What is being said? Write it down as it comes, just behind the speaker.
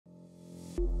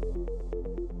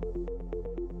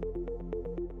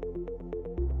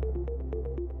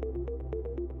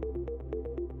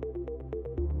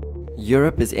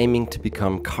Europe is aiming to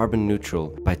become carbon neutral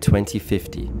by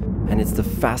 2050, and it's the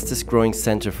fastest growing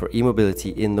center for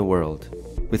e-mobility in the world,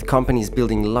 with companies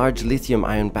building large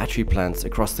lithium-ion battery plants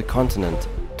across the continent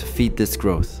to feed this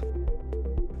growth.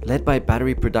 Led by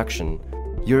battery production,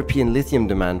 European lithium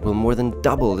demand will more than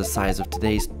double the size of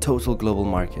today's total global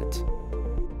market.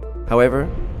 However,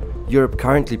 Europe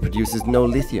currently produces no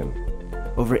lithium.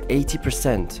 Over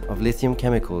 80% of lithium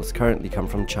chemicals currently come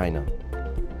from China.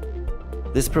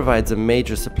 This provides a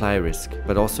major supply risk,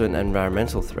 but also an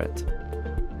environmental threat.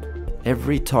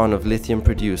 Every ton of lithium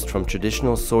produced from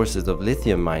traditional sources of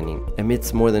lithium mining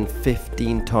emits more than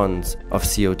 15 tons of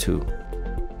CO2.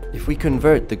 If we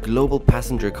convert the global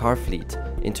passenger car fleet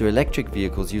into electric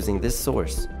vehicles using this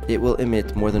source, it will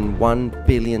emit more than 1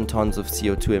 billion tons of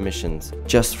CO2 emissions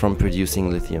just from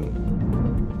producing lithium.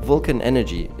 Vulcan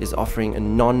Energy is offering a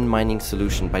non-mining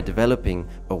solution by developing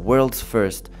a world's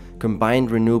first combined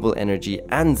renewable energy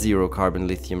and zero-carbon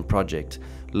lithium project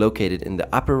located in the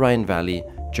Upper Rhine Valley,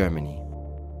 Germany.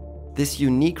 This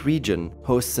unique region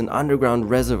hosts an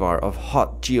underground reservoir of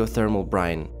hot geothermal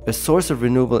brine, a source of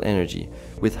renewable energy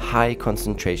with high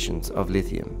concentrations of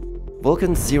lithium.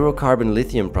 Vulcan's zero-carbon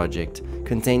lithium project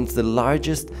contains the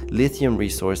largest lithium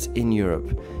resource in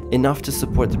Europe, enough to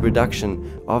support the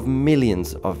production of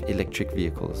millions of electric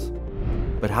vehicles.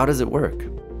 But how does it work?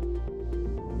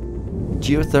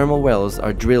 Geothermal wells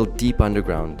are drilled deep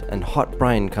underground, and hot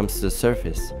brine comes to the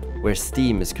surface, where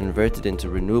steam is converted into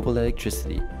renewable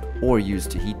electricity or used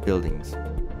to heat buildings.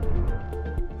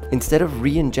 Instead of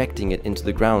re-injecting it into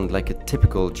the ground like a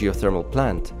typical geothermal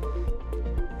plant,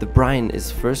 the brine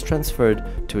is first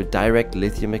transferred to a direct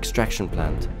lithium extraction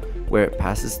plant, where it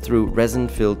passes through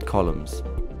resin-filled columns.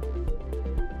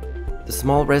 The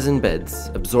small resin beds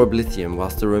absorb lithium,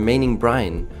 whilst the remaining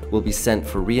brine will be sent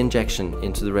for re-injection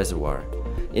into the reservoir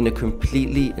in a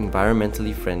completely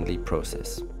environmentally friendly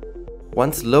process.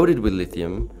 Once loaded with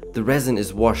lithium, the resin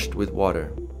is washed with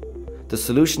water. The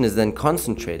solution is then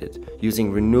concentrated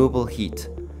using renewable heat,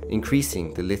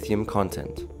 increasing the lithium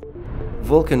content.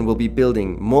 Vulcan will be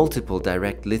building multiple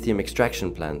direct lithium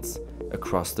extraction plants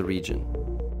across the region.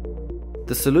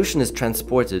 The solution is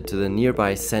transported to the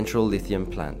nearby central lithium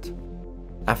plant.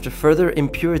 After further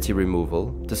impurity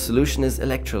removal, the solution is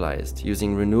electrolyzed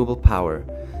using renewable power,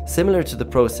 similar to the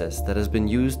process that has been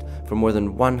used for more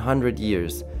than 100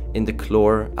 years in the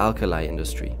chlor-alkali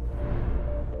industry.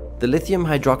 The lithium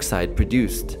hydroxide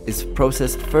produced is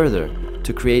processed further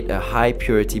to create a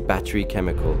high-purity battery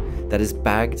chemical that is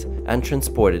bagged and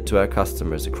transported to our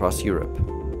customers across Europe.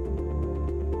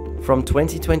 From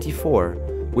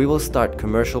 2024, we will start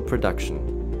commercial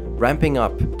production, ramping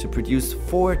up to produce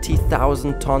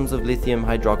 40,000 tons of lithium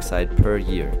hydroxide per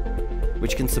year,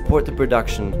 which can support the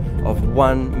production of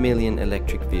 1 million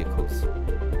electric vehicles.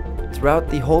 Throughout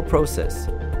the whole process,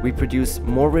 we produce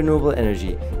more renewable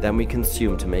energy than we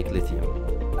consume to make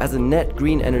lithium. As a net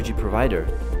green energy provider,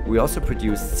 we also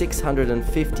produce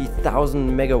 650,000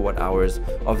 megawatt hours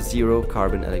of zero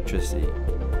carbon electricity,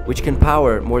 which can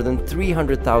power more than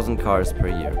 300,000 cars per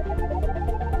year.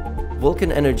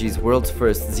 Vulcan Energy's world's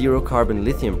first zero-carbon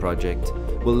lithium project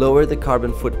will lower the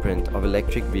carbon footprint of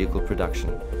electric vehicle production,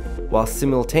 while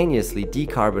simultaneously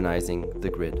decarbonizing the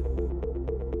grid.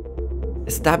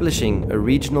 Establishing a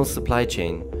regional supply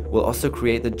chain will also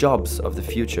create the jobs of the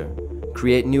future,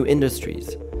 create new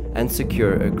industries, and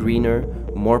secure a greener,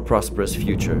 more prosperous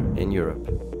future in Europe.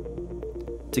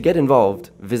 To get involved,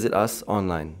 visit us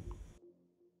online.